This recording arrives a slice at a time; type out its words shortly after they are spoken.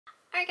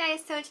Alright guys,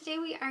 so today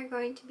we are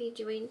going to be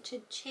doing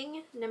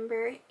CHING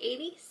number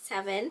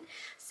 87.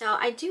 So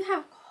I do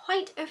have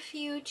quite a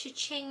few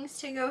CHINGs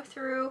to go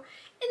through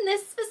in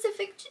this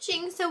specific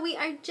CHING, so we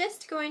are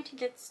just going to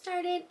get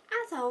started,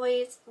 as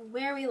always,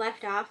 where we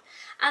left off.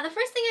 The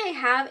first thing I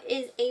have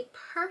is a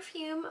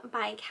perfume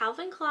by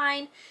Calvin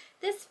Klein.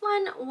 This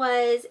one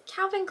was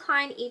Calvin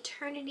Klein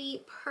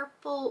Eternity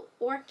Purple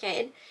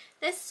Orchid.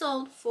 This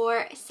sold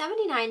for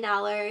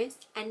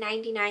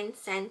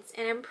 $79.99, and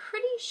I'm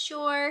pretty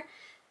sure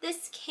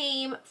this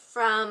came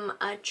from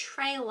a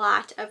tray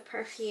lot of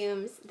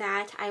perfumes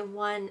that I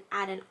won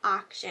at an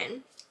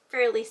auction.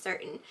 Fairly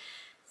certain.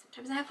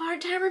 Sometimes I have a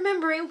hard time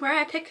remembering where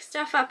I pick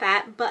stuff up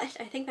at, but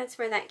I think that's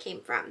where that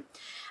came from.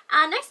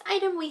 Next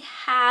item we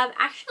have,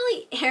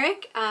 actually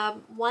Eric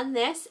won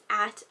this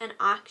at an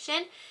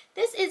auction.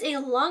 This is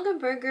a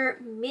Longaberger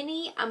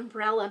mini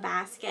umbrella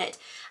basket.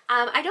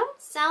 I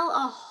don't sell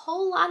a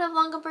whole lot of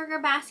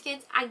Longaberger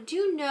baskets. I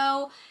do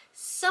know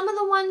some of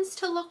the ones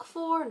to look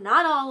for,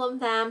 not all of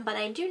them, but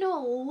I do know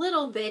a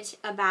little bit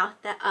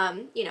about the,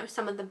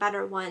 some of the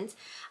better ones.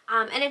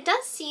 And it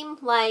does seem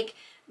like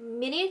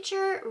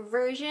miniature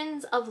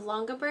versions of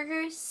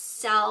Longabergers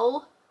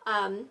sell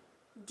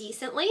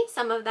decently,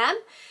 some of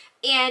them.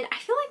 And I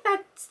feel like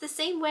that's the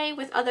same way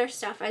with other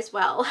stuff as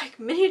well. Like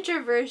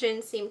miniature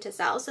versions seem to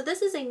sell. So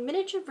this is a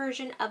miniature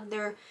version of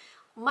their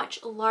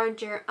much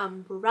larger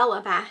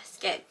umbrella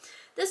basket.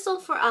 This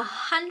sold for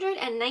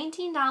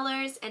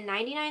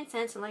 $119.99,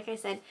 and like I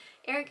said,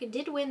 Eric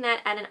did win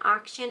that at an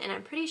auction, and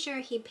I'm pretty sure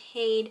he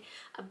paid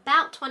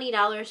about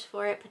 $20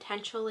 for it,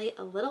 potentially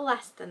a little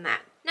less than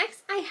that.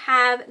 Next I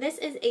have, this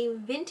is a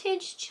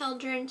vintage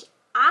children's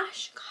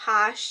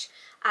Oshkosh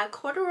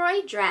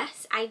corduroy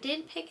dress. I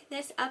did pick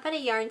this up at a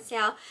yard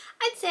sale.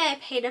 I'd say I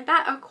paid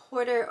about a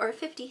quarter or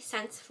 50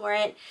 cents for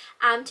it.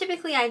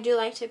 Typically I do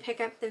like to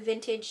pick up the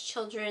vintage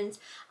children's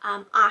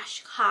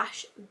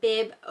Oshkosh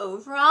bib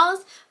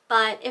overalls,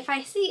 but if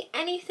I see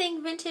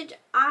anything vintage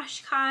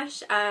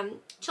Oshkosh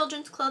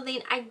children's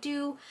clothing, I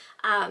do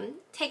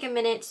take a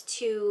minute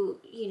to,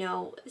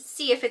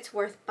 see if it's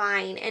worth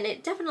buying, and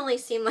it definitely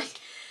seemed like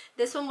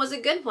this one was a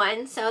good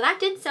one. So that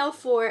did sell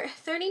for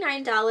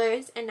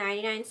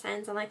 $39.99,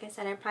 and like I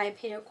said, I probably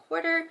paid a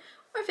quarter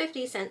or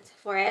 50 cents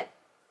for it.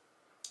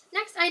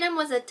 Next item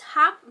was a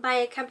top by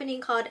a company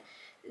called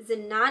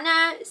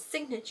Zenana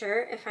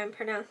Signature, if I'm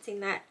pronouncing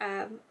that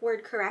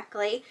word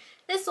correctly.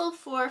 This sold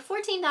for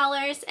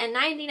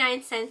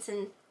 $14.99,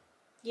 and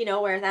you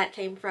know where that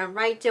came from,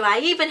 right? Do I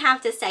even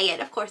have to say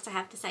it? Of course I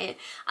have to say it.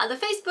 The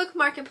Facebook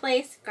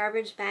Marketplace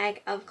garbage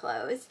bag of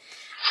clothes.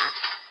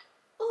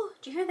 Oh,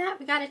 did you hear that?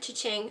 We got a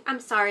cha-ching. I'm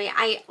sorry.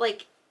 I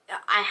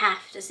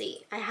have to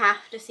see. I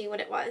have to see what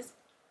it was.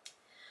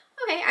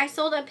 Okay, I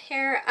sold a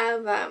pair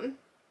of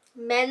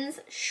men's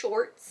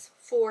shorts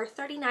for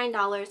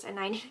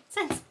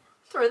 $39.99.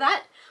 Throw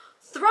that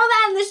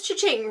in this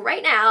cha-ching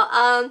right now.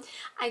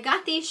 I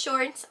got these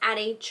shorts at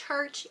a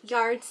church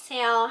yard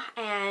sale,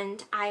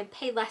 and I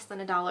paid less than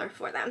 $1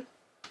 for them.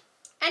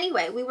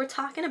 Anyway, we were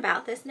talking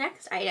about this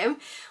next item,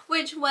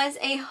 which was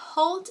a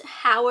Holt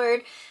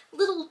Howard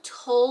little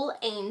toll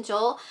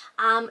angel.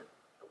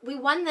 We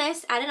won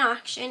this at an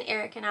auction,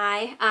 Eric and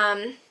I.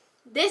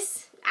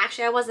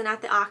 Actually, I wasn't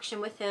at the auction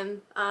with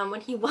him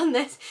when he won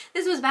this.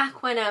 This was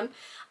back when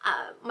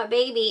my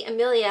baby,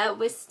 Amelia,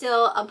 was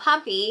still a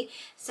puppy,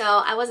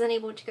 so I wasn't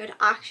able to go to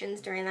auctions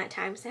during that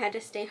time, so I had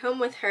to stay home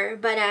with her.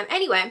 But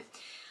anyway,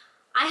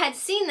 I had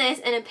seen this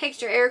in a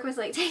picture. Eric was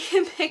like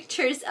taking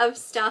pictures of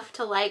stuff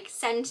to like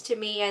send to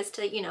me as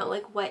to,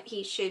 like what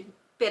he should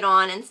bid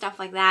on and stuff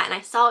like that. And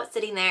I saw it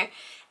sitting there,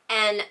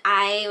 and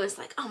I was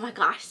like, oh my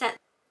gosh,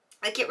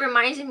 it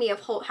reminded me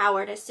of Holt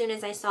Howard as soon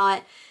as I saw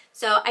it.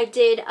 So I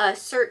did a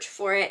search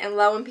for it, and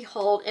lo and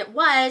behold, it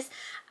was.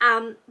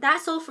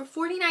 That sold for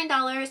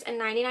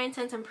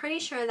 $49.99. I'm pretty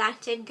sure that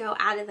did go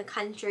out of the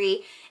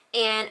country,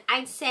 and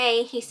I'd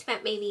say he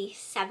spent maybe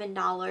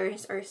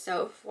 $7 or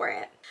so for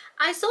it.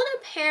 I sold a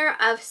pair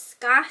of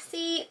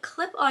Scotty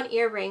clip-on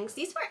earrings.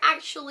 These were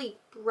actually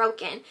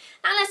broken.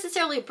 Not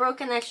necessarily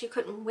broken that you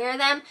couldn't wear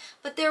them,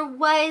 but there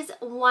was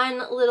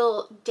one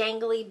little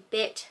dangly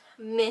bit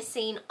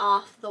missing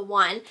off the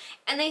one,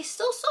 and they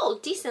still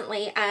sold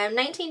decently.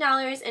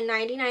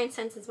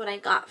 $19.99 is what I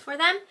got for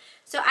them.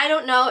 So I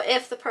don't know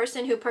if the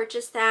person who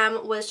purchased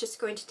them was just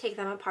going to take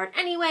them apart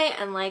anyway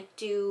and like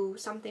do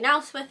something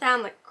else with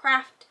them, like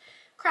craft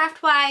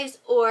wise,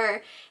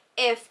 or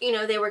if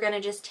they were going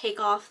to just take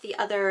off the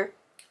other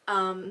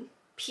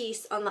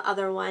piece on the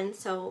other one,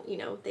 so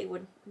they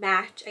would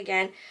match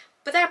again.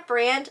 But that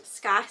brand,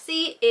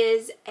 Scotty,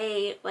 is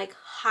a like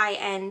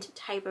high-end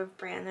type of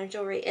brand. Their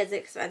jewelry is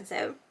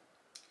expensive.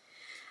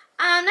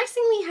 Next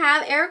thing we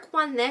have, Eric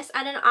won this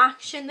at an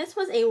auction. This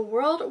was a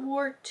World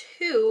War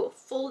II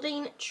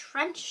folding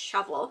trench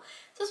shovel.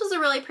 So this was a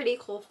really pretty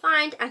cool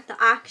find at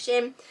the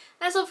auction.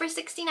 That sold for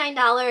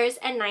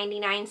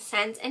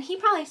 $69.99, and he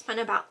probably spent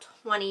about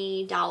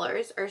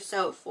 $20 or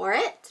so for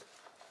it.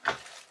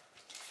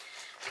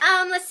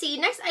 Let's see.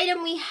 Next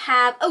item we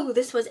have, oh,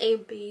 this was a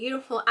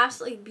beautiful,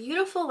 absolutely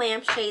beautiful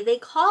lampshade. They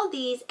call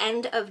these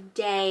end of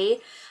day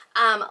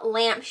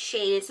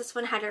lampshades. This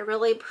one had a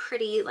really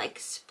pretty like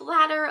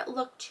splatter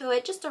look to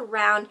it, just a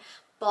round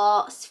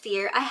ball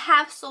sphere. I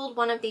have sold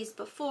one of these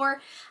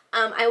before.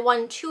 I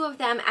won 2 of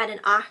them at an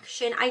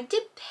auction. I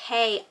did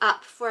pay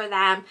up for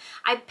them.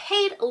 I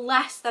paid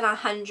less than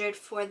 $100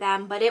 for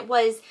them, but it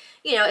was,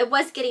 you know, it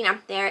was getting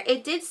up there.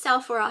 It did sell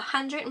for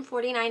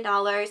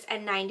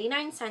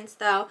 $149.99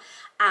 though.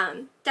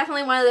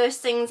 Definitely one of those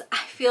things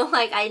I feel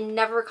like I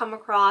never come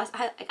across.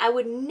 I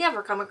would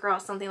never come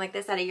across something like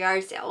this at a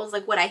yard sale, is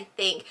like what I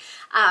think.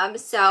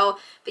 But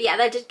yeah,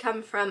 that did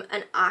come from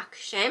an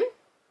auction.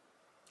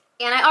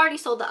 And I already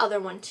sold the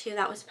other one too.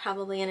 That was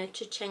probably in a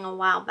cha-ching a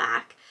while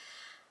back.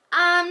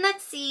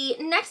 Let's see.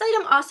 Next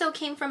item also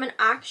came from an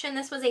auction.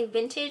 This was a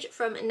vintage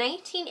from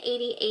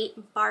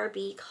 1988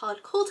 Barbie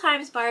called Cool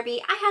Times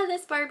Barbie. I had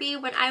this Barbie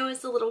when I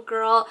was a little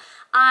girl.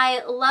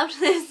 I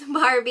loved this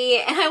Barbie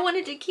and I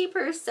wanted to keep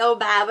her so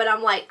bad, but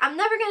I'm like, I'm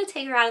never going to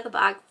take her out of the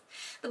box.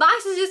 The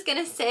box is just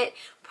going to sit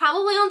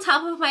probably on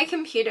top of my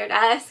computer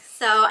desk.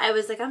 So I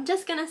was like, I'm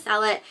just going to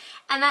sell it.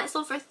 And that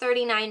sold for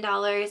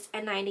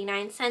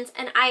 $39.99.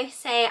 And I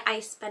say I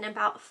spent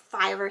about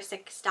 $5 or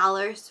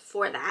 $6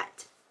 for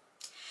that.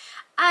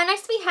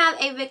 Next we have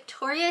a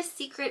Victoria's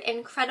Secret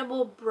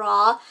Incredible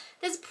Bra.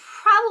 This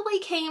probably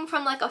came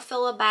from like a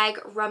fill-a-bag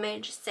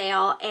rummage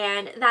sale,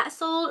 and that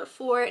sold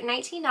for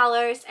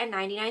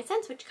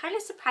 $19.99, which kind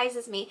of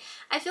surprises me.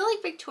 I feel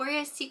like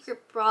Victoria's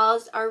Secret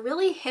bras are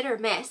really hit or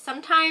miss.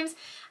 Sometimes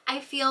I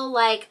feel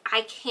like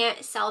I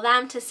can't sell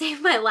them to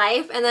save my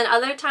life, and then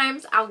other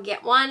times I'll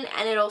get one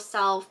and it'll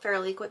sell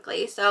fairly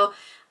quickly. So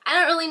I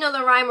don't really know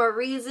the rhyme or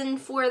reason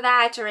for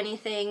that or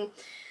anything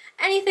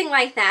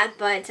like that,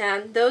 but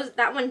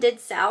that one did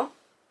sell.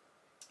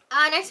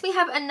 Next we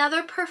have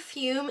another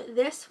perfume.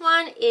 This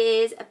one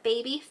is a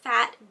Baby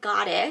Fat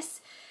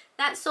Goddess.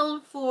 That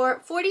sold for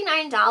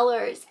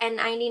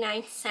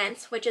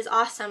 $49.99, which is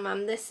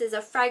awesome. This is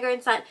a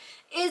fragrance that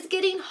is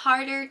getting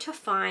harder to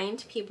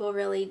find. People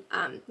really,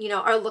 you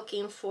know, are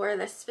looking for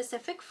this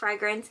specific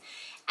fragrance.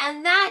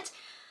 And that,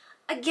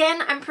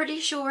 again, I'm pretty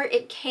sure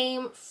it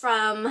came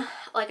from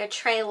like a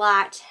tray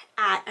lot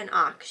at an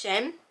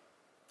auction.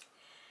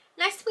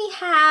 Next we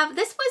have,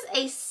 this was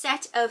a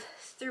set of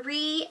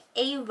 3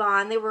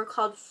 Avon. They were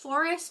called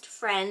Forest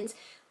Friends,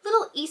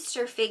 little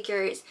Easter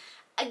figures.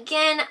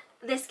 Again,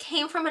 this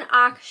came from an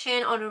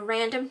auction on a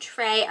random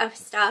tray of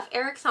stuff.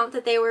 Eric thought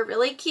that they were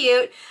really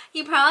cute.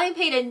 He probably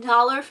paid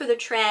 $1 for the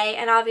tray,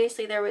 and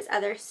obviously there was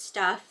other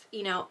stuff,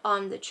 you know,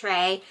 on the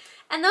tray.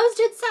 And those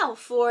did sell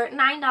for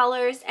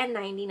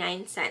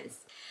 $9.99.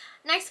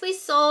 Next we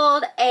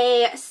sold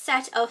a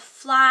set of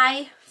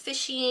fly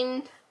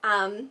fishing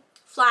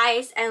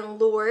flies and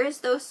lures.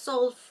 Those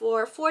sold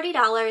for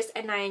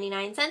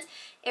 $40.99.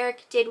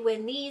 Eric did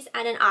win these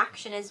at an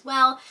auction as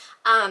well.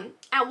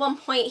 At one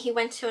point he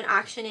went to an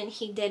auction and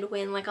he did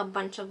win like a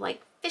bunch of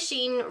like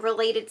fishing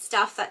related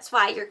stuff. That's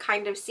why you're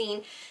kind of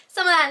seeing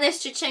some of that in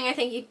this cha-ching. I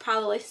think you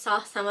probably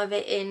saw some of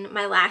it in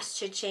my last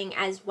cha-ching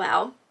as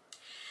well.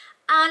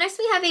 Next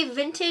we have a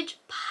vintage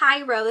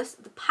Pyro.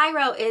 The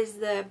Pyro is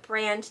the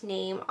brand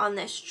name on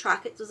this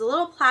truck. It was a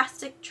little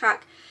plastic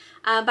truck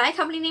by a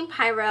company named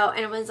Pyro,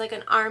 and it was like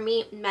an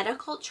army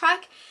medical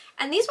truck,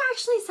 and these were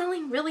actually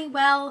selling really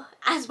well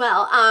as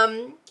well.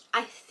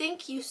 I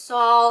think you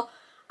saw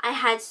I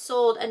had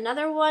sold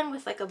another one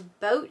with like a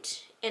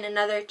boat in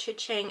another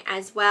cha-ching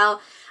as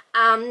well.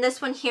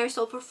 This one here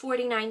sold for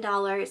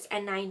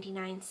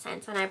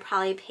 $49.99, and I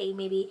probably paid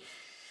maybe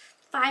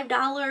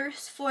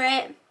 $5 for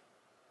it.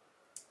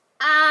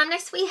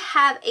 Next we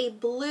have a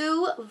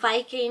blue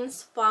Viking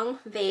swung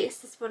vase.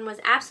 This one was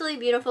absolutely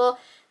beautiful.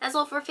 That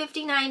sold for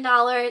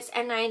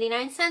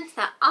 $59.99.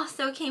 That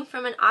also came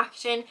from an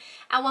auction.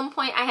 At one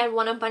point I had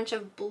won a bunch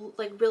of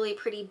like really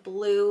pretty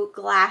blue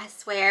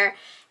glassware,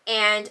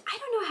 and I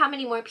don't know how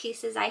many more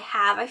pieces I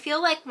have. I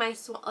feel like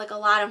a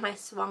lot of my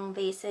swung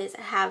vases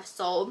have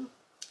sold.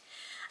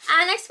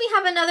 Next we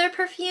have another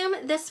perfume.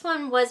 This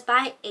one was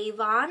by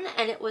Avon,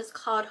 and it was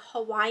called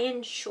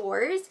Hawaiian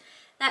Shores.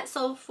 That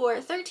sold for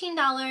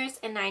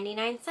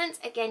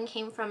 $13.99. Again,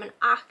 came from an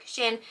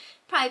auction.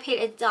 Probably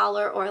paid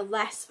 $1 or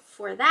less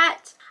for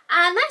that.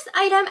 Next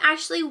item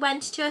actually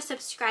went to a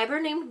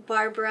subscriber named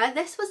Barbara.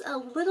 This was a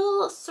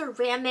little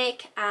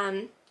ceramic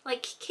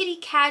like kitty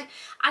cat.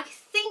 I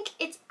think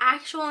its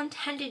actual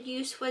intended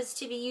use was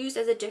to be used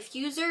as a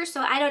diffuser,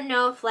 so I don't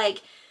know if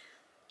like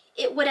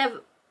it would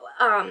have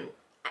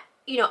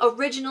you know,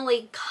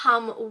 originally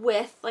come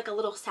with like a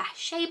little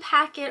sachet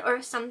packet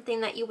or something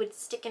that you would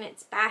stick in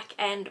its back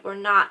end or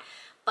not.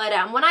 But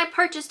when I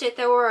purchased it,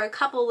 there were a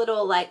couple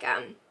little like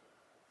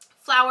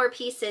flower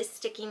pieces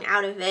sticking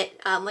out of it,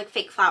 like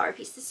fake flower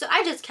pieces. So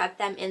I just kept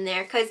them in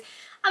there because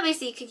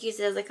obviously you could use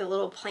it as like a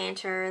little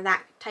planter,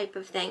 that type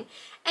of thing.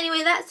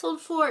 Anyway, that sold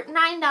for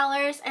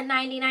 $9.99,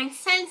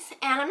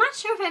 and I'm not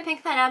sure if I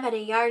picked that up at a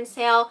yard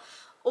sale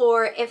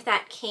or if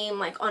that came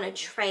like on a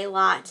tray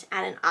lot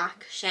at an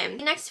auction.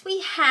 Next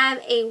we have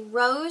a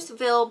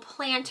Roseville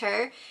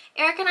planter.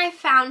 Eric and I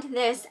found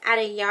this at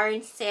a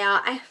yard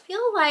sale. I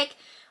feel like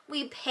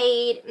we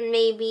paid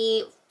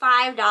maybe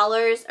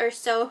 $5 or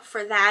so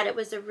for that. It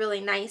was a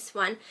really nice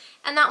one.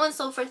 And that one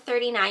sold for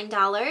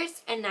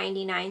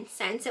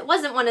 $39.99. It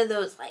wasn't one of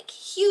those like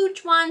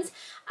huge ones.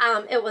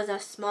 It was a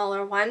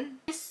smaller one.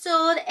 I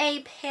sold a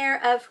pair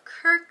of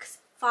Kirk's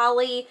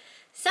Folly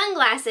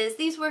sunglasses.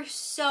 These were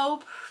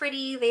so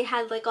pretty. They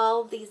had like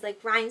all these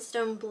like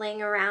rhinestone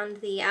bling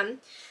around the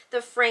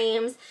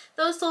frames.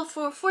 Those sold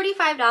for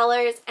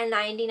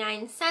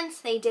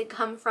 $45.99. They did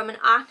come from an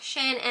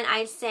auction, and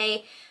I'd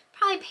say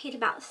probably paid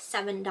about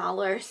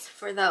 $7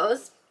 for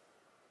those.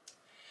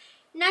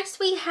 Next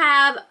we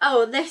have,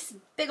 oh, this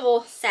big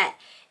old set.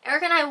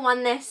 Eric and I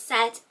won this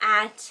set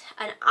at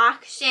an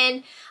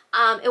auction.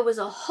 It was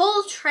a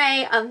whole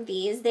tray of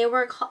these. They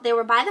were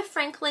by the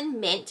Franklin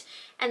Mint,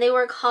 and they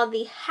were called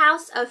the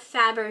House of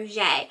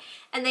Fabergé.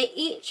 And they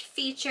each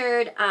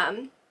featured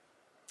kind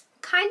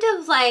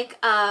of like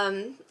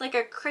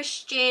a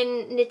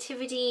Christian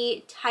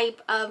nativity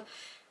type of,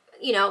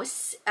 you know,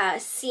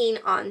 scene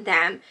on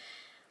them.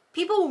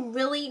 People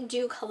really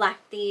do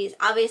collect these.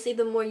 Obviously,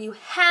 the more you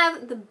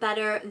have, the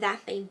better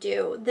that they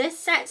do. This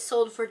set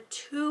sold for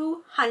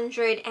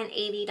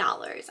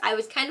 $280. I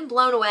was kind of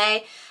blown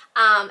away.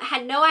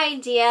 Had no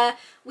idea.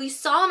 We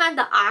saw them at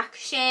the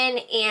auction,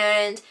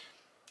 and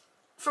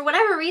for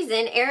whatever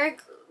reason,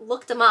 Eric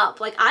looked them up.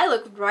 Like, I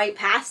looked right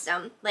past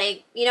them.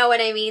 Like, you know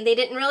what I mean? They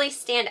didn't really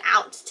stand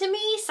out to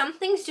me. Some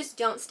things just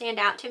don't stand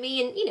out to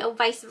me, and, you know,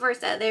 vice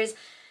versa. There's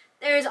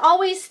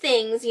always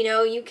things, you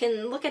know, you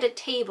can look at a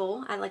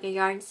table at like a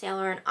yard sale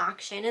or an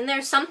auction, and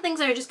there's some things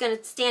that are just going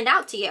to stand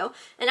out to you,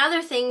 and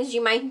other things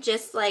you might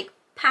just like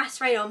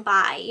pass right on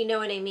by, you know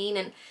what I mean?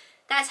 And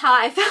that's how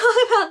I felt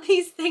about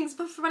these things,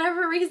 but for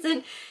whatever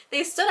reason,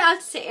 they stood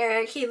out to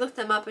Eric. He looked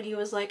them up and he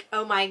was like,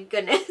 oh my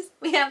goodness,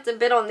 we have to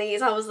bid on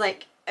these. I was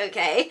like,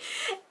 okay.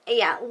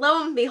 Yeah,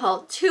 lo and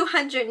behold,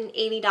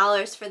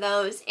 $280 for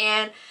those,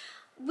 and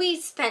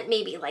we spent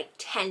maybe like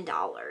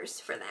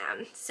 $10 for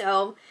them.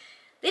 So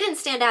they didn't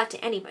stand out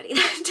to anybody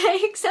that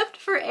day except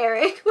for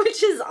Eric,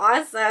 which is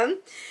awesome.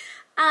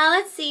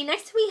 Let's see,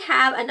 next we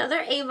have another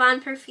Avon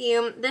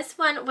perfume. This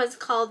one was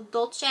called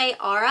Dolce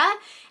Aura,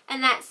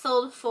 and that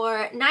sold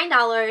for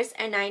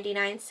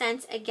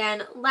 $9.99.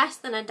 Again, less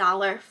than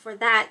 $1 for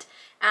that.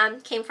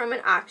 Came from an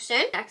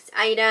auction. Next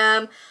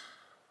item,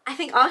 I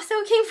think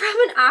also came from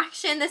an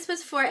auction. This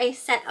was for a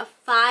set of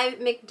 5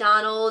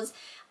 McDonald's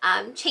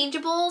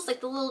changeables,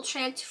 like the little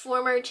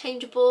transformer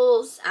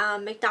changeables,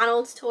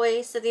 McDonald's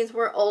toys. So these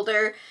were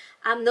older.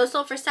 Those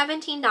sold for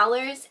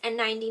 $17.99,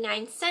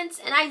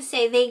 and I'd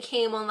say they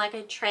came on like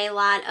a tray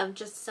lot of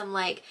just some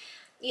like,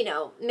 you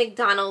know,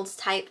 McDonald's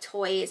type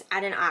toys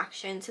at an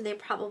auction, so they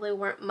probably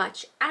weren't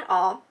much at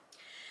all.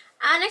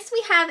 Next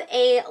we have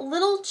a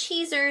Little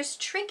Cheezers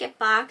trinket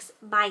box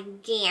by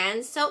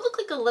Gans. So it looked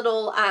like a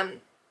little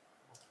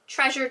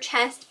treasure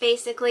chest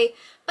basically,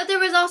 but there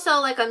was also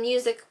like a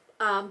music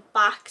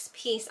box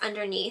piece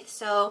underneath,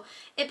 so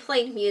it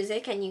played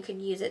music and you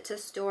could use it to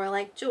store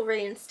like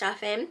jewelry and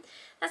stuff in.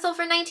 That sold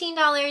for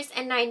 $19.99,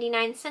 and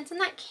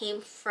that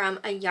came from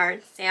a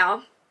yard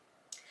sale.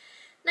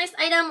 Next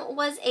item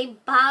was a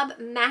Bob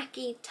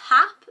Mackie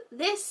top.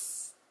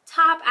 This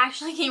top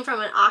actually came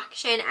from an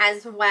auction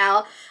as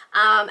well.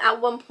 At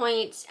one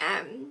point,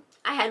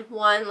 I had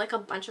won like a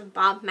bunch of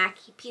Bob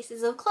Mackie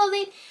pieces of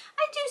clothing.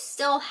 I do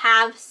still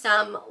have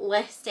some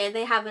listed.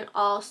 They haven't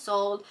all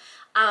sold.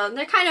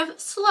 They're kind of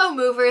slow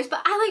movers,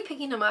 but I like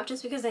picking them up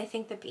just because I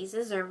think the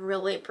pieces are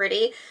really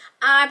pretty.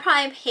 I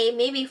probably paid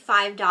maybe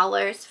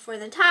 $5 for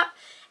the top,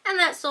 and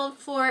that sold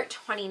for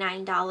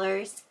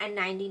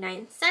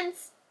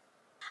 $29.99.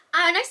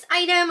 Next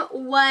item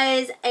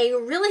was a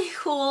really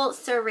cool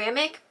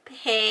ceramic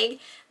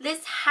pig.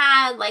 This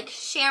had like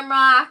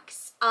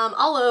shamrocks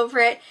all over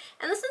it,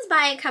 and this is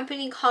by a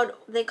company called,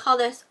 they call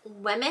this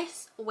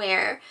Wemyss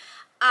Ware.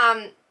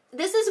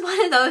 This is one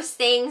of those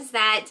things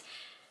that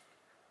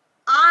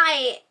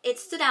it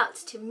stood out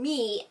to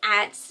me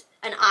at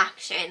an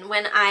auction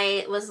when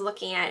I was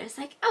looking at it. It's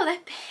like, oh,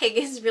 that pig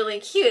is really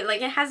cute.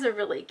 Like, it has a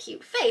really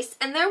cute face.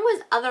 And there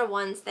was other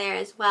ones there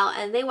as well,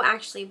 and they will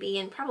actually be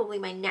in probably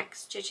my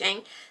next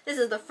CHING. This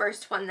is the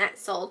first one that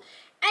sold.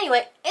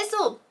 Anyway, it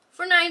sold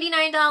for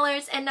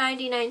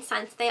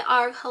 $99.99. They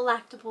are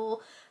collectible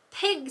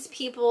pigs.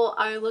 People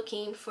are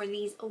looking for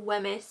these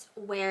Wemyss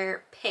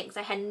Ware pigs.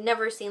 I had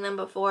never seen them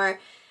before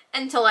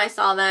until I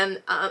saw them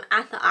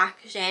at the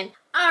auction.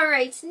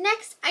 Alright,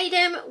 next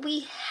item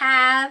we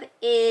have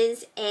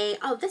is a,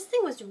 oh, this thing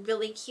was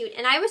really cute,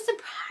 and I was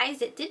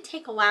surprised it did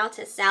take a while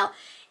to sell.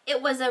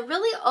 It was a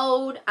really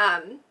old,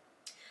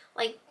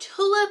 like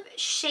tulip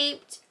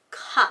shaped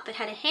cup. It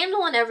had a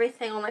handle and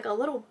everything on like a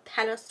little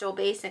pedestal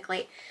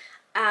basically.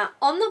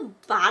 On the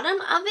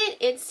bottom of it,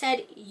 it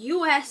said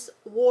U.S.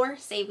 War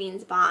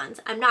Savings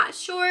Bonds. I'm not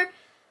sure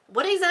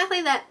what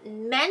exactly that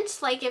meant,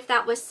 like if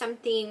that was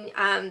something,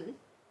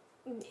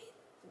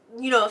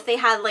 you know, if they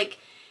had like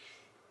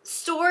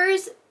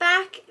stores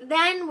back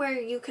then where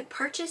you could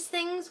purchase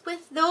things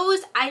with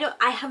those. I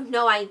have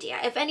no idea.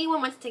 If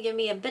anyone wants to give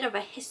me a bit of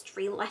a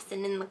history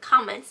lesson in the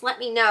comments, let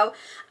me know.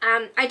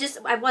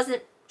 I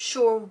wasn't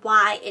sure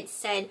why it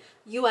said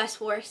U.S.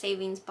 War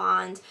Savings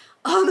Bonds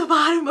on the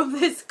bottom of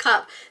this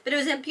cup, but it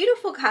was a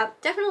beautiful cup,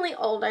 definitely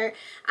older.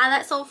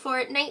 That sold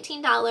for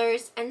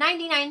 $19.99, and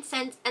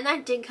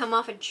that did come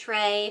off a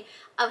tray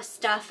of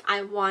stuff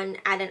I won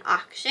at an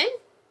auction.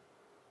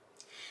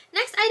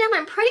 Next item,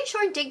 I'm pretty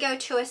sure did go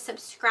to a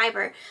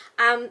subscriber.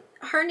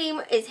 Her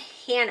name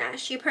is Hannah.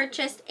 She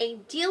purchased a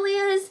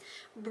Delia's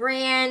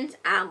brand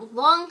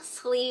long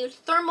sleeve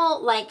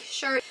thermal like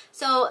shirt.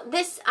 So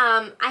this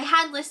I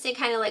had listed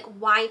kind of like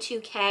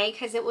Y2K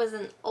because it was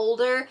an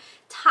older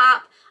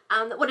top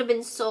that would have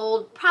been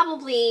sold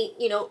probably,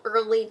 you know,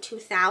 early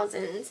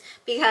 2000s,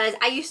 because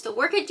I used to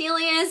work at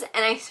Delia's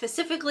and I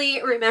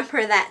specifically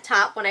remember that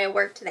top when I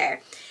worked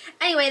there.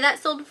 Anyway, that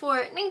sold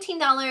for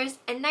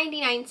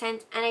 $19.99,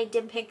 and I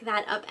did pick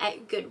that up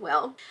at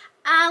Goodwill.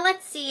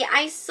 Let's see,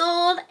 I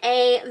sold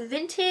a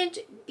vintage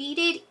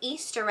beaded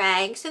Easter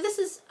egg. So this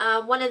is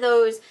one of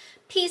those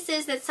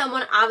pieces that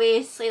someone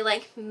obviously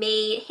like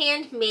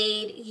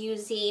handmade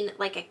using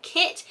like a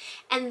kit,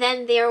 and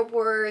then there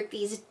were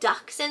these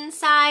ducks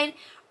inside.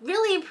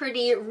 Really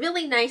pretty,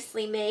 really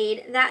nicely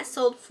made. That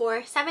sold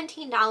for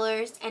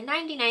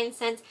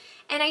 $17.99,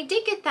 and I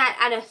did get that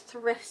at a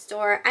thrift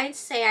store. I'd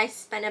say I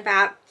spent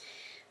about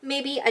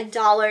maybe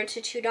 $1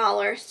 to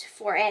 $2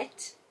 for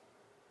it.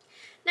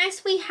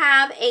 Next we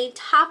have a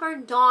Topper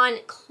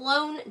Dawn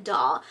clone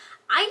doll.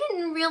 I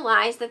didn't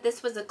realize that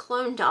this was a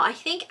clone doll. I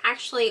think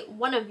actually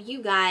one of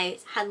you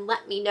guys had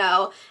let me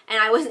know, and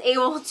I was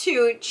able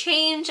to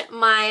change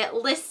my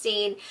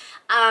listing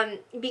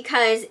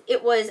because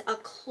it was a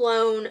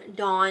clone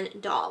Dawn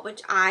doll,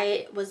 which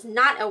I was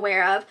not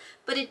aware of,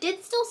 but it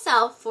did still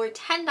sell for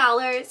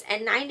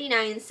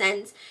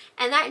 $10.99,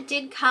 and that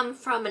did come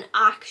from an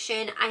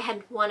auction. I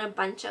had won a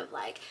bunch of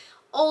like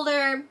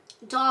older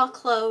doll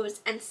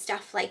clothes and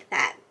stuff like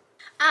that.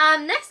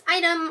 Next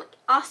item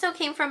also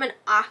came from an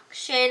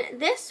auction.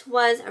 This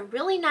was a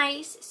really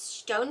nice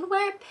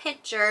stoneware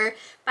pitcher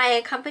by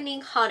a company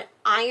called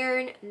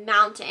Iron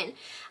Mountain.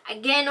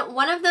 Again,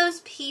 one of those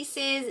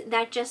pieces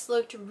that just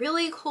looked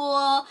really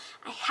cool.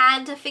 I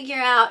had to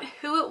figure out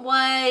who it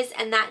was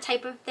and that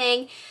type of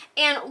thing.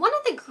 And one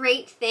of the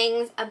great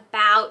things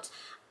about,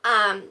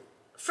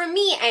 for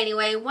me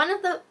anyway, one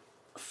of the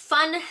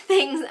fun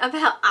things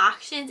about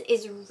auctions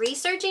is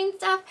researching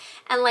stuff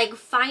and like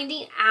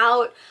finding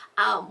out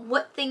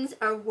what things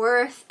are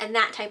worth and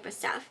that type of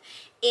stuff.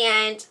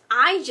 And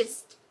I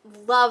just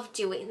love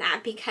doing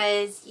that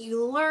because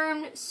you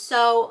learn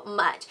so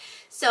much.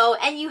 So,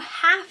 and you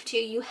have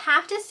to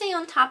stay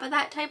on top of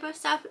that type of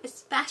stuff,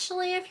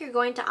 especially if you're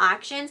going to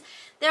auctions.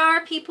 There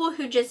are people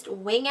who just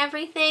wing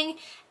everything,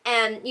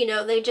 and you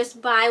know, they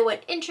just buy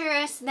what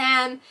interests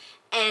them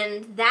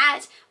and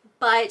that.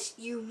 But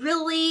you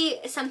really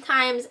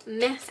sometimes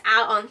miss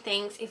out on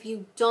things if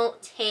you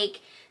don't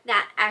take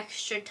that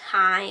extra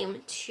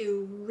time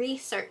to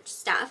research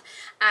stuff.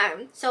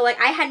 So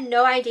like I had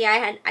no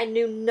idea. I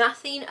knew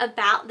nothing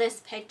about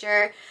this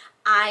picture.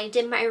 I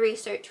did my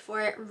research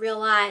for it,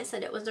 realized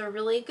that it was a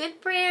really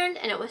good brand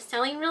and it was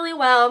selling really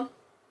well.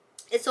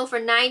 It sold for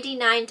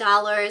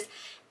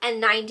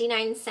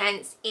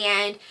 $99.99,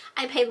 and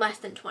I paid less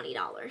than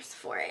 $20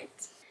 for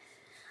it.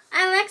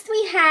 Next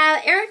we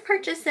have, Eric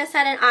purchased this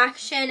at an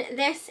auction.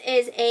 This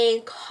is a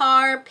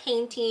car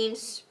painting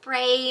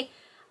spray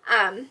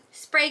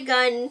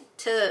gun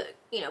to,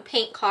 you know,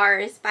 paint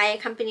cars by a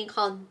company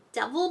called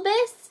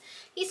Devilbiss.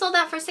 He sold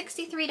that for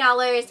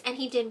 $63, and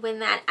he did win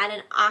that at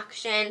an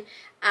auction.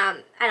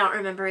 I don't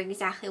remember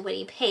exactly what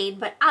he paid,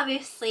 but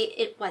obviously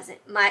it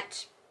wasn't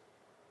much.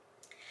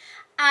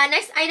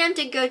 Next item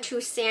did go to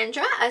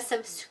Sandra, a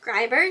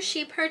subscriber.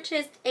 She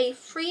purchased a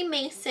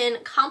Freemason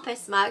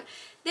compass mug.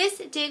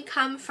 This did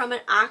come from an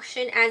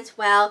auction as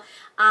well.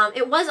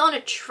 It was on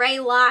a tray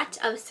lot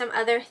of some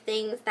other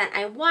things that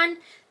I won.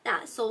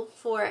 That sold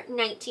for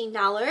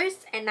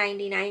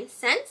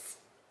 $19.99.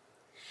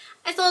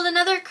 I sold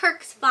another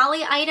Kirk's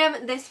Folly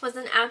item. This was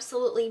an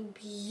absolutely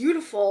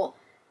beautiful,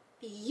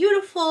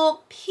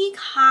 beautiful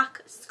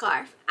peacock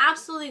scarf.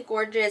 Absolutely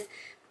gorgeous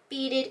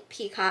beaded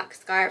peacock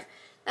scarf.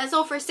 That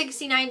sold for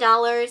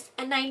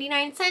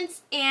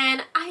 $69.99,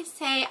 and I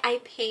say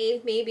I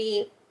paid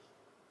maybe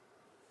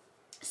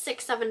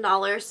 $6,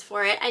 $7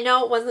 for it. I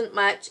know it wasn't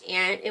much,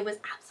 and it was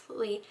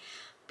absolutely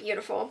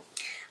beautiful.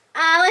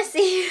 Let's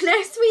see.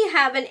 Next we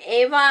have an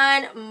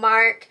Avon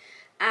Mark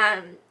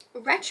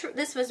retro.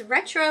 This was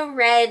retro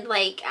red.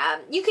 Like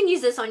you can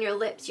use this on your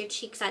lips, your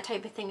cheeks, that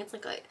type of thing. It's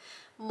like a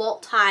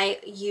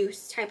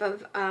multi-use type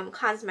of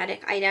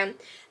cosmetic item.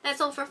 That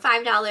sold for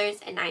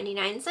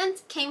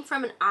 $5.99. Came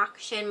from an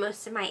auction.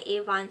 Most of my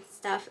Avon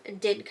stuff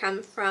did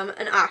come from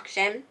an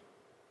auction.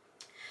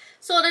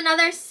 Sold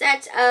another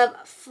set of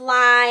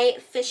fly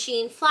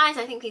fishing flies.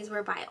 I think these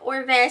were by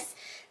Orvis.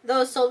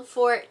 Those sold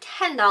for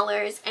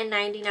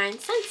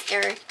 $10.99.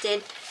 Eric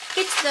did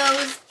get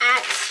those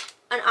at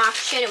an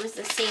auction. It was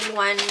the same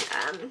one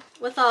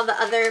with all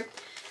the other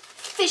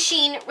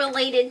fishing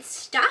related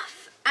stuff.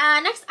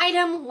 Next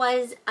item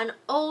was an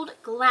old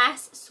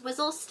glass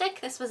swizzle stick.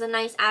 This was a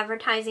nice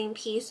advertising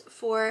piece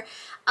for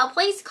a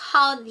place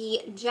called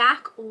the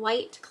Jack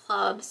White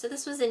Club. So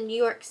this was in New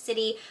York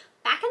City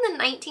back in the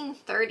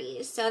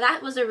 1930s. So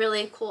that was a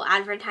really cool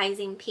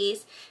advertising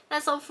piece.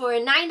 That sold for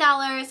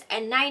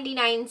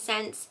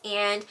 $9.99,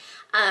 and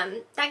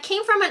that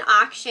came from an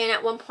auction.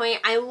 At one point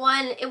I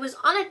won. It was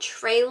on a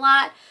tray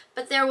lot,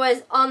 but there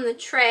was on the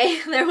tray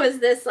there was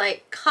this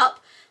like cup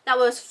that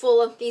was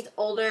full of these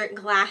older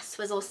glass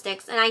swizzle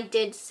sticks, and I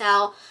did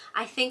sell,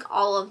 I think,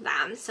 all of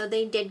them, so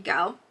they did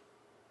go.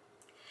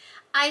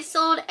 I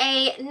sold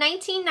a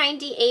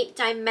 1998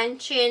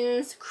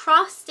 Dimensions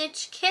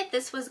cross-stitch kit.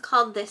 This was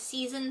called the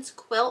Seasons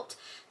Quilt.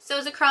 So it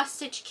was a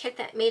cross-stitch kit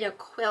that made a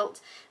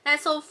quilt. That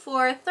sold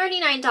for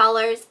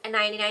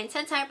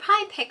 $39.99. I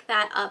probably picked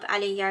that up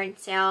at a yard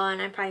sale,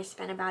 and I probably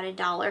spent about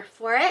 $1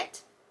 for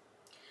it.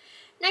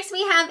 Next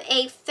we have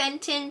a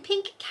Fenton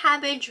Pink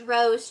Cabbage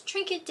Rose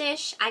trinket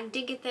dish. I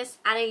did get this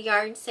at a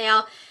yard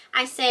sale.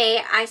 I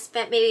say I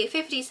spent maybe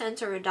 50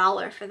 cents or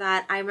 $1 for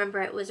that. I remember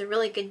it was a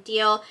really good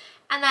deal,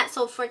 and that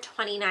sold for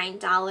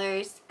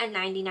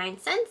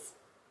 $29.99.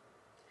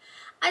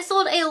 I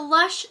sold a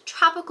Lush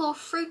Tropical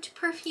Fruit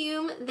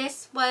perfume.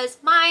 This was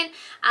mine.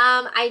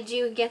 I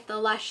do get the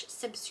Lush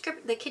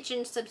the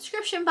kitchen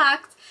subscription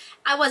box.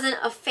 I wasn't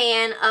a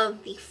fan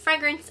of the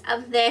fragrance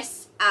of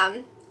this.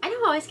 I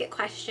don't always get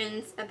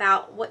questions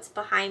about what's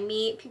behind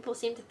me. People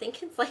seem to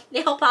think it's like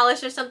nail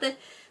polish or something.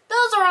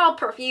 Those are all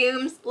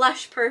perfumes,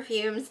 Lush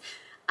perfumes.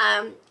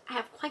 I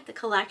have quite the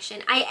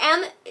collection. I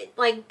am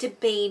like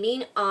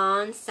debating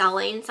on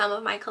selling some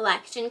of my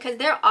collection because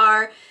there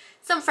are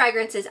some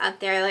fragrances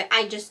out there like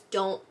I just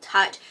don't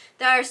touch.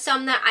 There are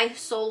some that I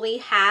solely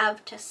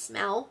have to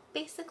smell,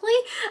 basically.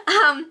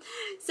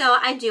 So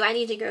I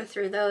need to go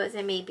through those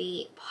and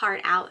maybe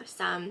part out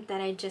some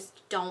that I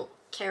just don't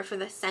care for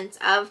the scent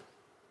of.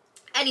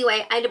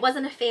 Anyway, I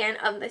wasn't a fan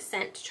of the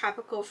scent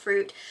Tropical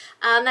Fruit.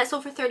 That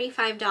sold for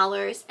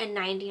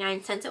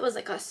 $35.99. It was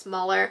like a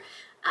smaller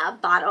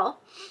bottle.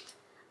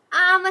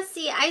 Let's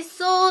see, I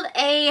sold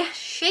a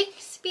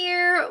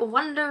Shakespeare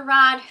Wonder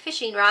Rod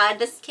fishing rod.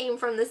 This came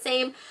from the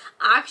same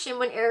auction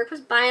when Eric was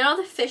buying all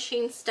the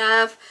fishing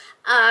stuff.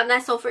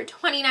 That sold for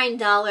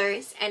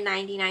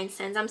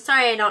 $29.99. I'm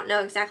sorry, I don't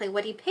know exactly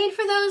what he paid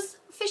for those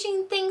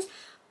fishing things,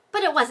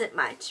 but it wasn't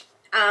much.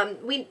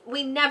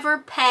 We never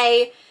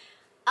pay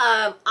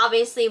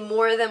obviously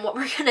more than what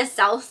we're gonna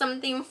sell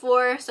something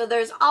for, so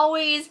there's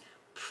always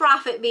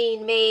profit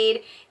being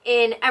made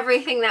in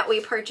everything that we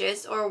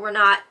purchase, or we're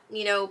not,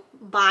 you know,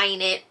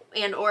 buying it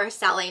and or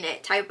selling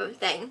it type of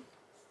thing.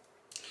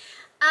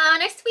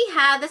 Next we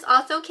have, this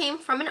also came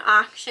from an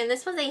auction.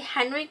 This was a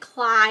Henry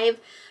Clive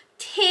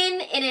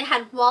tin, and it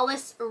had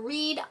Wallace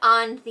Reed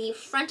on the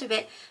front of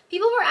it.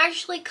 People were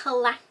actually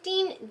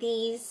collecting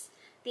these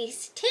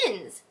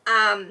tins.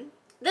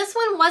 This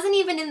one wasn't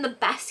even in the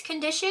best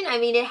condition. I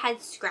mean, it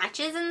had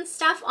scratches and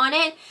stuff on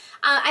it.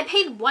 I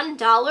paid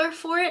 $1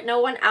 for it. No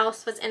one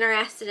else was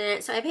interested in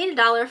it, so I paid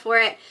 $1 for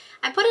it.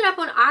 I put it up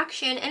on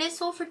auction, and it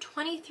sold for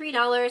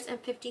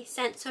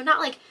 $23.50. So not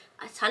like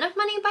a ton of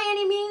money by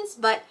any means,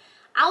 but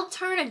I'll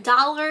turn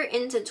 $1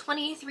 into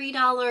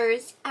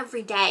 $23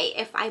 every day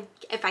if I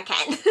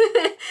can.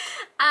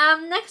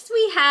 Next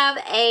we have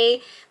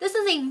this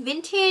is a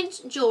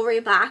vintage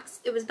jewelry box.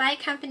 It was by a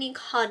company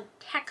called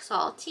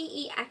Texol,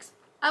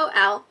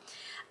 T-E-X-O-L.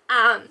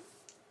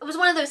 It was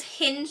one of those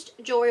hinged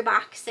jewelry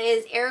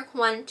boxes. Eric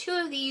won 2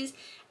 of these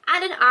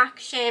at an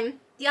auction.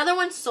 The other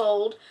one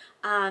sold.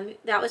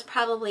 That was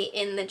probably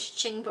in the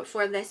CHING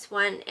before this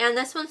one. And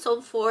this one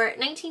sold for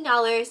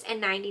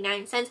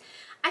 $19.99.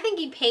 I think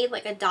he paid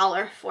like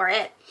 $1 for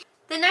it.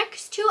 The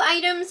next 2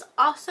 items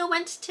also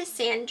went to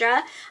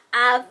Sandra.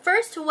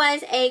 First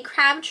was a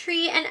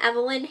Crabtree and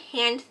Evelyn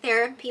hand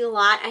therapy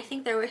lot. I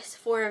think there was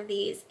 4 of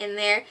these in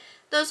there.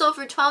 Those sold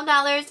for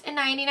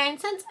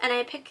 $12.99, and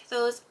I picked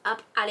those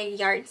up at a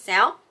yard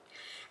sale.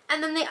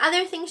 And then the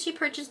other thing she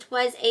purchased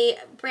was a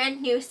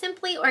brand new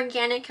Simply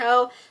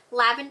Organico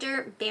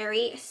Lavender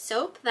Berry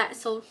Soap that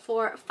sold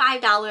for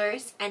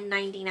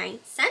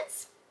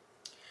 $5.99.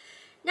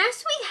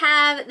 Next we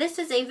have, this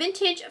is a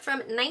vintage from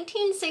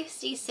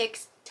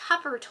 1966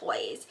 Tupper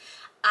Toys.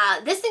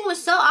 This thing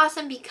was so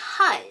awesome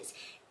because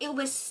it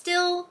was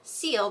still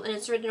sealed in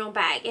its original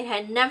bag. It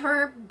had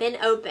never been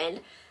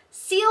opened.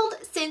 Sealed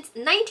since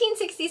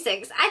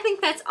 1966. I think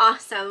that's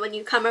awesome when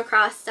you come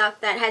across stuff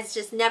that has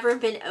just never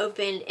been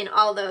opened in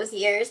all those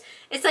years.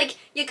 It's like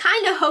you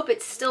kind of hope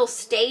it still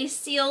stays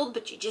sealed,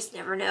 but you just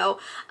never know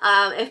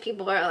if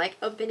people are like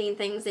opening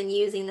things and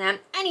using them.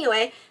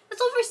 Anyway,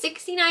 it's over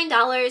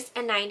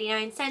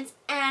 $69.99,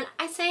 and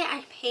I say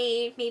I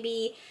paid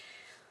maybe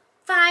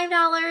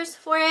 $5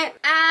 for it.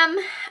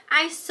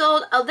 I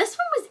sold, oh, this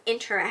one was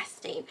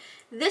interesting.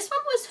 This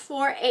one was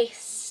for a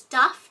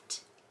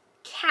stuffed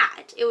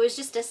cat. It was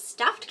just a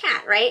stuffed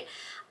cat, right?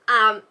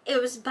 It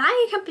was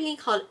by a company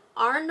called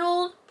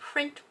Arnold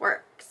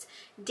Printworks.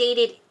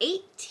 dated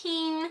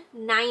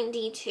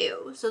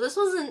 1892. So this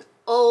was an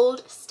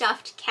old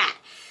stuffed cat.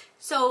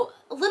 So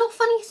a little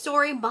funny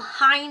story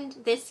behind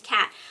this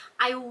cat.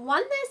 I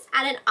won this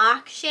at an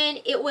auction.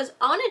 It was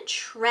on a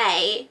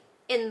tray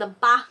in the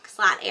box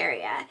lot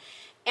area.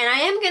 And I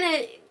am going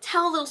to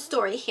tell a little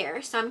story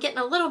here. So I'm getting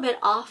a little bit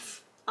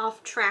off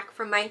track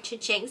from my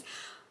cha-chings.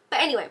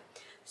 But anyway,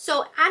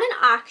 so at an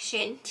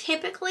auction,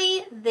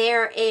 typically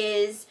there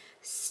is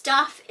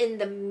stuff in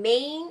the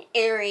main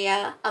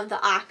area of the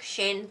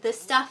auction, the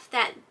stuff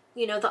that,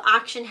 you know, the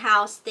auction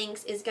house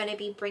thinks is going to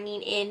be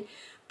bringing in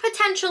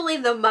potentially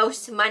the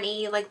most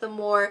money, like the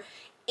more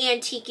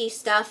antique-y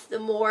stuff, the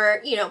more,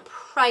 you know,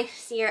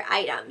 pricier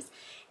items.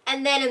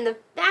 And then in the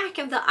back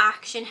of the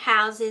auction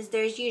houses,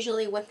 there's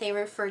usually what they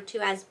refer to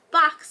as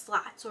box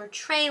lots or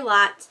tray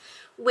lots,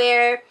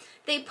 where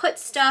they put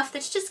stuff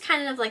that's just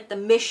kind of like the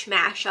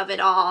mishmash of it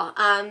all.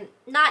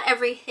 Not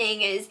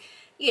everything is,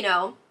 you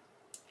know,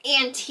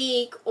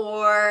 antique,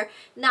 or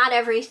not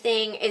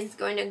everything is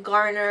going to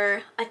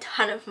garner a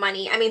ton of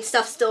money. I mean,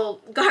 stuff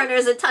still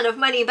garners a ton of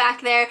money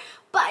back there,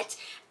 but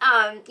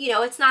you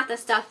know, it's not the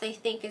stuff they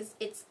think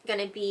it's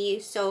gonna be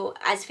so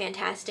as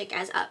fantastic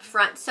as up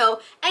front.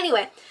 So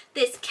anyway,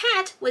 this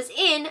cat was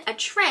in a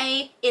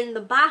tray in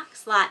the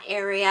box lot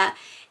area,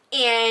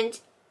 and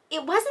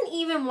it wasn't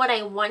even what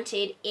I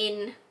wanted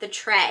in the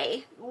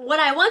tray. What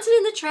I wanted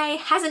in the tray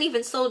hasn't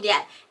even sold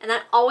yet. And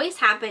that always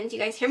happens. You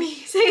guys hear me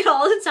say it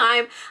all the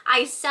time.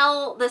 I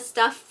sell the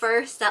stuff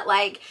first that,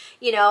 like,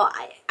 you know,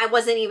 I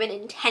wasn't even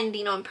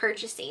intending on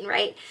purchasing,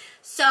 right?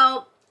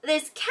 So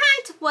this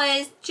cat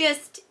was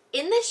just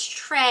in this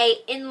tray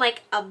in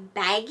like a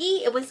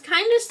baggie. It was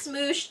kind of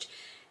smooshed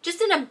just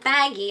in a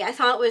baggie. I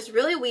thought it was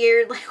really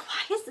weird. Like,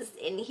 why is this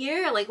in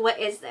here? Like, what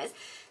is this?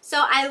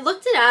 So I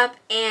looked it up,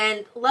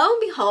 and lo and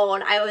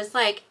behold, I was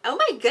like, oh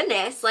my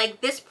goodness,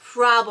 like this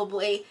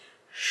probably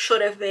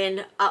should have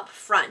been up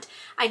front.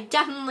 I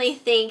definitely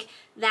think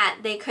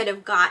that they could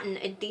have gotten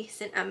a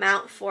decent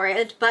amount for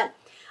it, but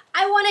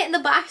I won it in the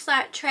box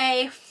lot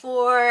tray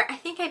for, I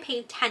think I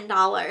paid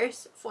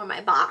 $10 for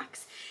my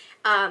box.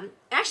 It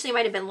actually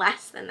might have been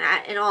less than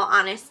that, in all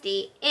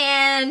honesty,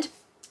 and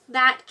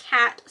that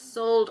cat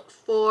sold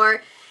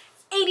for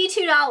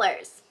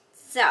 $82.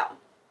 So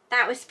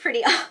that was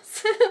pretty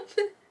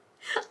awesome.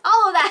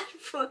 all of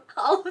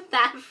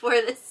that for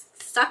this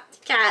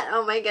stuffed cat.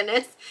 Oh my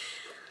goodness.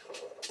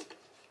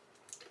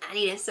 I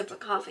need a sip of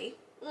coffee.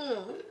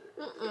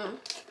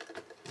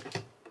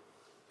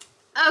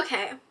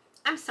 Okay,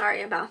 I'm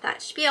sorry about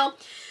that spiel.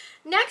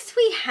 Next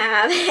we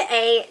have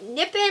a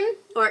Nippon,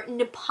 or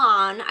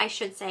Nippon, I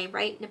should say,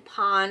 right?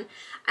 Nippon.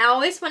 I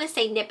always want to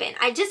say Nippon.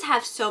 I just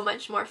have so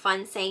much more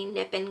fun saying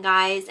Nippon,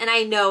 guys. And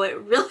I know it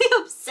really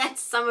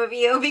upsets some of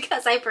you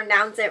because I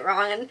pronounce it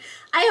wrong. And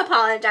I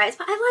apologize,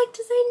 but I like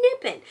to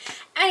say Nippon.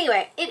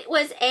 Anyway, it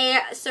was a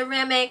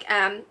ceramic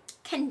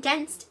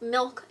condensed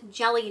milk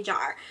jelly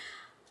jar.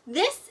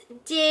 This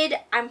did,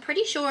 I'm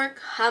pretty sure,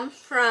 come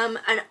from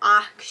an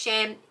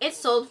auction. It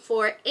sold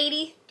for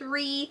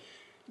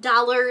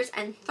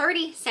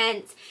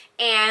 $83.30,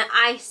 and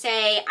I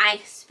say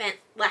I spent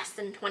less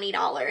than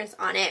 $20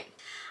 on it.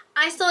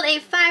 I sold a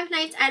Five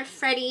Nights at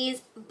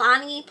Freddy's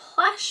Bonnie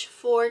plush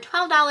for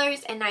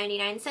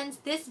 $12.99.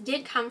 This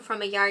did come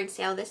from a yard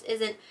sale. This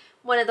isn't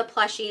one of the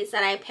plushies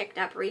that I picked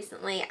up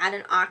recently at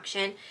an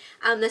auction.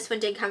 This one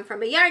did come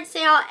from a yard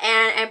sale,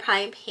 and I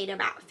probably paid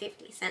about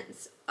 50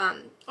 cents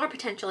or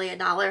potentially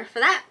 $1 for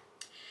that.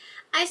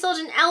 I sold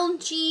an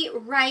LG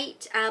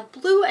Wright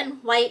blue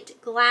and white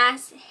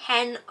glass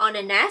hen on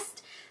a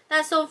nest.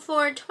 That sold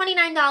for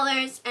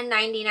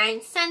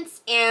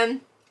 $29.99,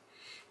 and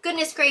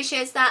goodness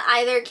gracious, that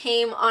either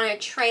came on a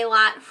tray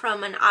lot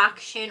from an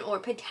auction or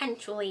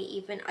potentially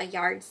even a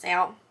yard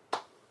sale.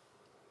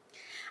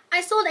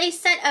 I sold a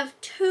set of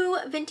 2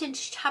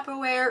 vintage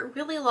Tupperware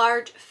really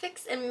large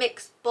fix and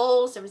mix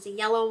bowls. There was a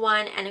yellow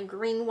one and a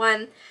green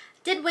one.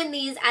 Did win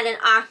these at an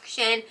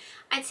auction.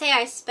 I'd say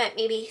I spent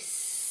maybe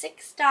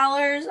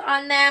 $6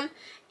 on them,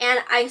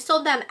 and I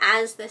sold them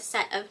as the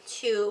set of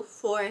 2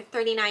 for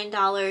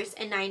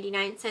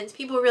 $39.99.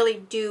 People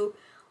really do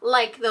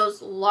like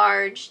those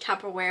large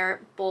Tupperware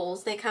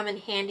bowls. They come in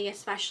handy,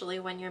 especially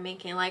when you're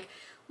making like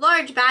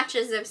large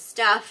batches of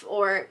stuff,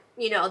 or,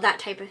 you know, that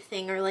type of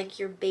thing, or like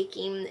you're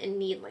baking and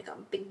need like a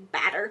big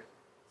batter.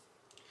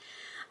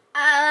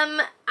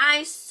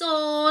 I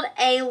sold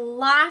a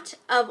lot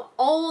of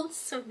old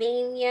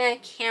Sylvania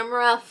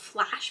camera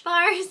flash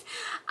bars.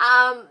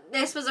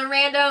 This was a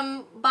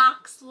random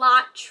box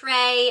lot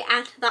tray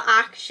at the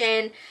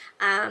auction.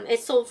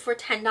 It sold for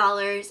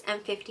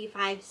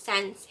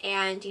 $10.55,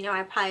 and, you know,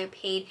 I probably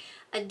paid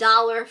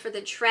 $1 for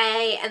the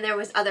tray, and there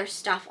was other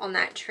stuff on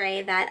that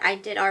tray that I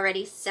did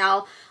already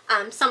sell.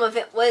 Some of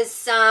it was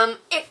some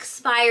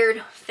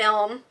expired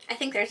film. I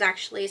think there's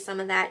actually some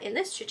of that in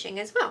this cha-ching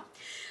as well.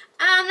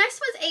 Next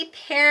was a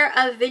pair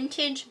of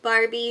vintage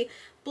Barbie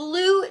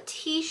blue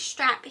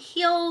T-strap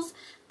heels.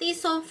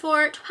 These sold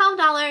for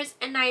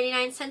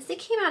 $12.99. They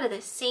came out of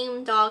the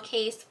same doll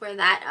case where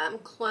that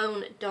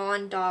clone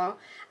Dawn doll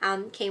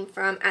came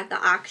from at the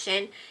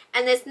auction.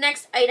 And this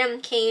next item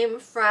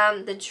came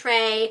from the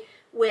tray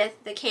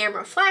with the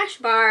camera flash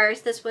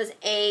bars. This was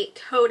a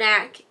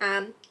Kodak,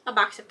 a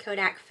box of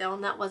Kodak film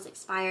that was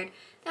expired.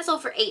 That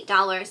sold for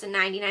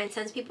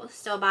 $8.99. People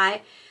still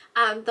buy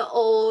the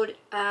old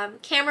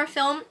camera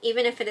film,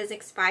 even if it is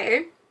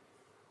expired.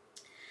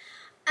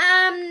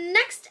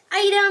 Next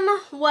item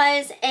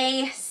was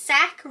a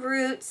Sack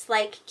Roots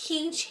like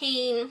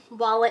keychain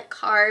wallet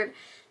card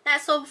that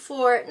sold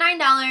for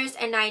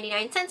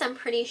 $9.99. I'm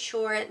pretty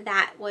sure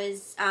that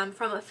was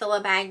from a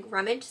Fill-A-Bag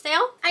rummage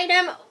sale.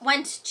 Item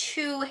went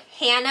to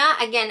Hannah.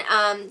 Again,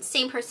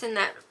 same person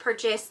that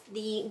purchased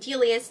the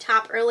Delia's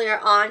top earlier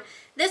on.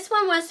 This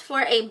one was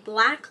for a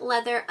black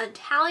leather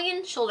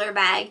Italian shoulder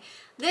bag.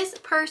 This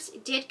purse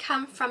did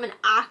come from an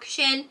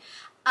auction.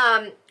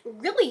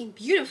 Really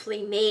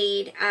beautifully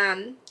made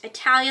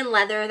Italian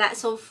leather that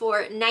sold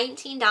for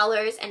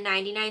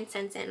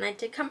 $19.99, and that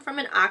did come from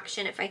an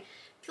auction. If I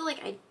feel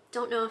like I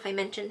don't know if I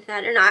mentioned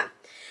that or not.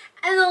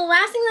 And the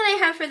last thing that I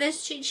have for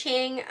this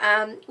CHING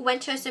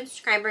went to a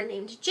subscriber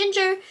named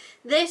Ginger.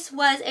 This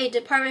was a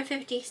Department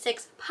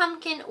 56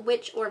 pumpkin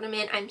witch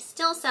ornament. I'm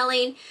still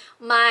selling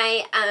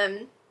my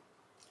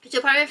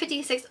Department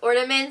 56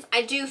 ornaments.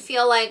 I do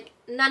feel like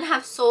none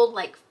have sold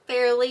like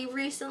fairly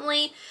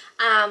recently,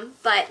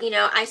 but you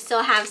know, I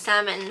still have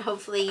some, and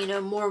hopefully, you know,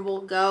 more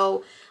will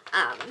go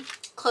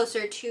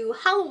closer to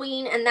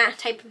Halloween and that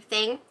type of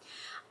thing.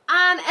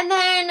 And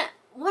then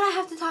what I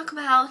have to talk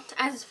about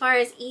as far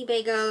as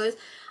eBay goes,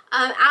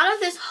 out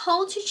of this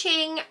whole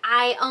CHING,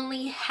 I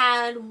only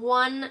had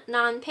one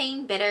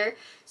non-paying bidder,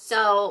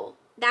 so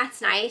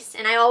that's nice.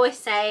 And I always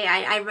say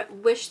I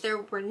wish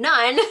there were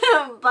none,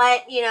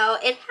 but you know,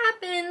 it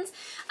happens,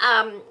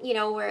 you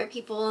know, where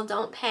people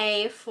don't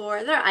pay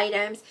for their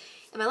items.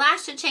 In my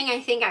last CHING, I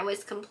think I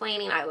was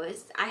complaining I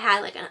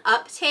had like an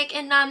uptick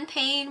in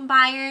non-paying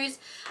buyers.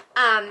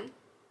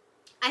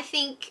 I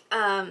think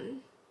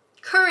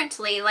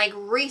currently, like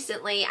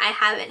recently, I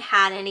haven't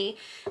had any,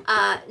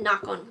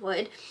 knock on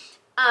wood,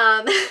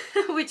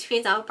 which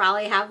means I'll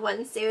probably have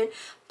one soon.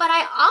 But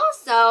I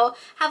also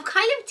have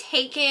kind of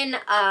taken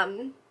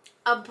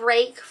a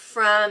break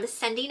from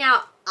sending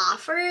out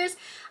offers.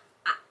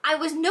 I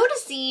was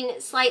noticing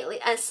a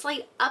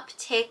slight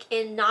uptick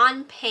in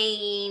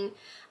non-paying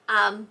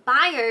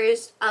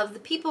buyers of the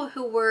people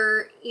who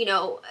were, you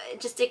know,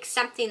 just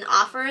accepting the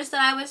offers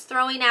that I was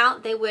throwing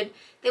out. They would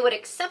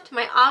accept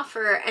my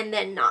offer and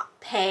then not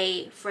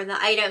pay for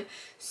the item.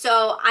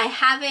 So I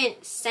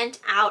haven't sent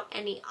out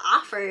any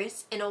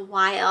offers in a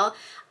while,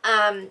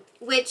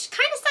 which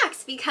kind of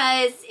sucks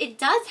because it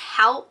does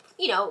help,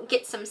 you know,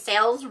 get some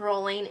sales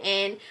rolling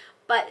in.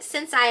 But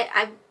since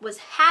I was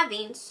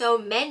having so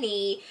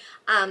many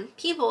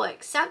people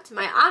accept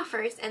my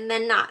offers and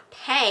then not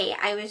pay,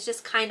 I was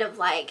just kind of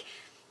like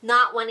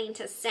not wanting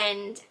to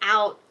send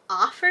out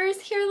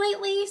offers here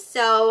lately.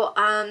 So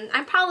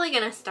I'm probably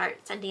gonna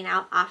start sending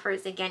out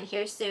offers again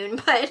here soon,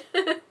 but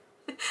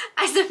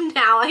as of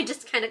now I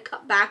just kind of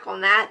cut back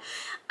on that.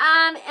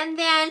 And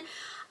then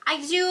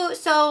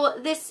so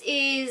this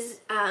is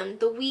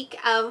the week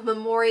of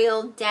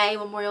Memorial Day.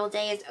 Memorial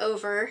Day is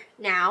over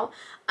now,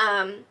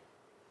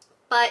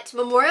 but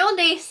Memorial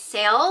Day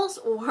sales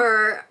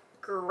were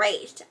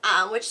great,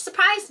 which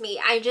surprised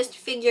me. I just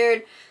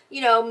figured,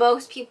 you know,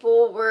 most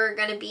people were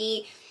gonna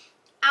be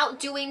out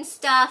doing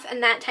stuff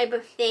and that type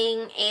of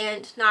thing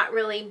and not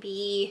really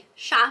be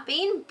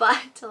shopping,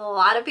 but a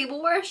lot of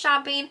people were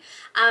shopping.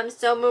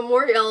 So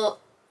Memorial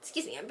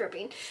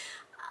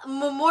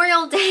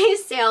Day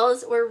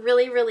sales were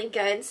really, really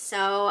good,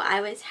 so I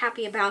was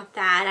happy about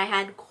that. I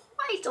had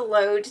quite a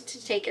load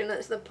to take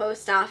into the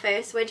post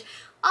office, which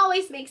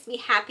always makes me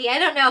happy. I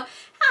don't know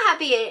how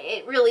happy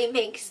it really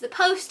makes the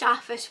post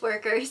office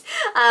workers,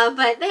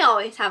 but they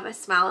always have a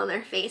smile on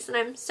their face, and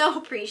I'm so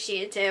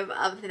appreciative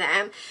of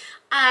them.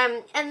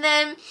 And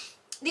then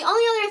the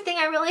only other thing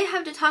I really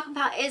have to talk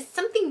about is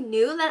something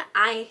new that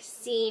I've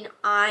seen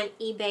on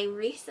eBay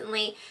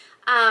recently.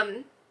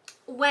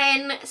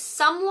 When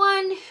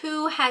someone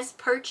who has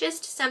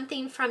purchased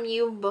something from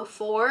you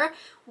before,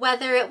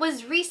 whether it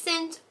was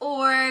recent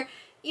or,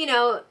 you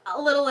know,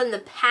 a little in the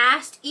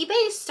past,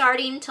 eBay is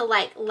starting to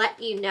like let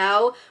you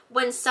know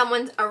when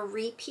someone's a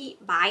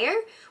repeat buyer,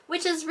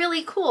 which is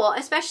really cool,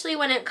 especially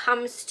when it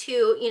comes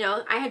to, you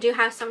know, I do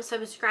have some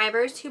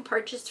subscribers who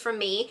purchased from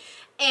me,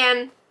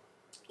 and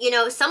you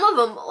know, some of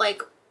them,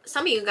 like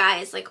some of you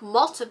guys, like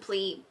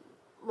multiply,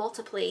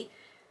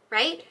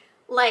 right?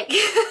 Like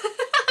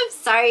I'm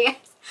sorry guys,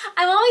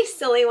 I'm always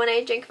silly when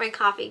I drink my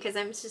coffee because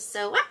I'm just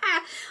so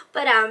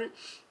but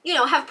you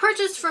know, have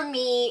purchased from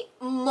me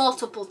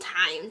multiple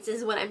times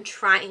is what I'm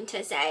trying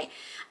to say.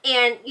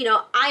 And you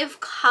know, I've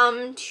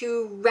come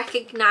to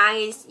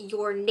recognize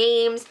your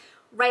names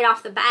right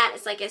off the bat.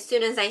 It's like as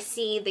soon as I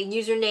see the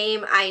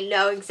username, I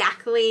know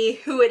exactly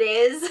who it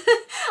is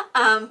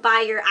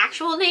by your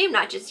actual name,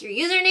 not just your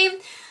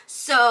username.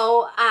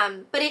 So,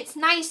 but it's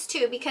nice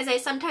too, because I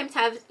sometimes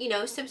have, you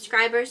know,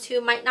 subscribers who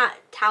might not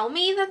tell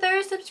me that they're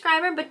a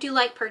subscriber, but do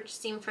like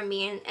purchasing from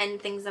me and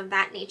things of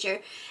that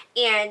nature.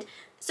 And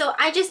so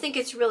I just think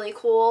it's really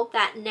cool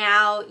that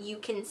now you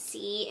can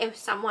see if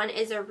someone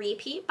is a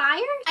repeat buyer.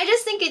 I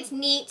just think it's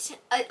neat,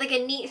 like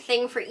a neat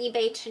thing for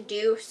eBay to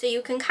do, so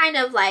you can kind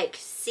of like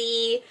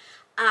see,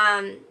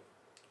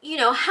 you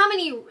know, how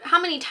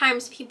many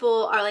times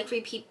people are like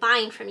repeat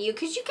buying from you,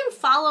 because you can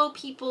follow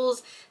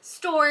people's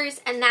stores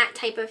and that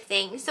type of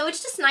thing. So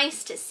it's just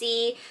nice to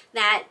see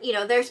that, you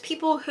know, there's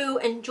people who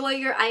enjoy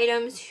your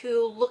items,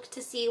 who look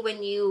to see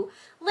when you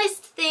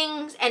list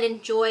things and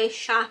enjoy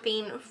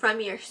shopping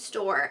from your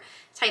store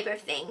type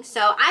of thing.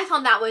 So I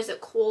thought that was a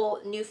cool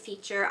new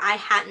feature I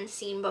hadn't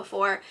seen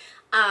before.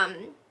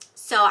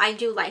 So I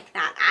do like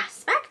that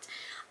aspect.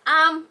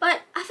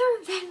 But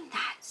other than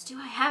that, do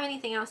I have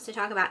anything else to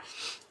talk about?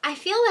 I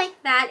feel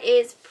like that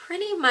is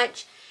pretty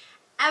much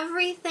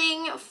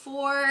everything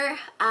for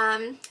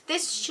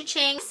this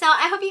cha-ching. So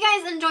I hope you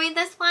guys enjoyed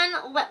this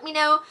one. Let me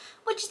know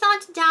what you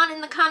thought down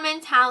in the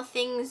comments, how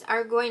things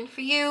are going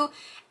for you,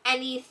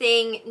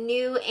 anything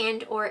new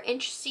and or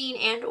interesting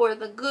and or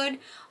the good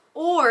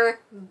or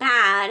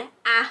bad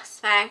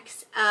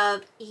aspects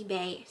of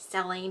eBay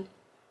selling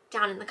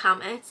down in the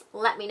comments.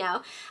 Let me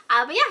know.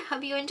 But yeah,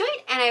 hope you enjoyed,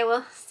 and I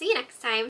will see you next time.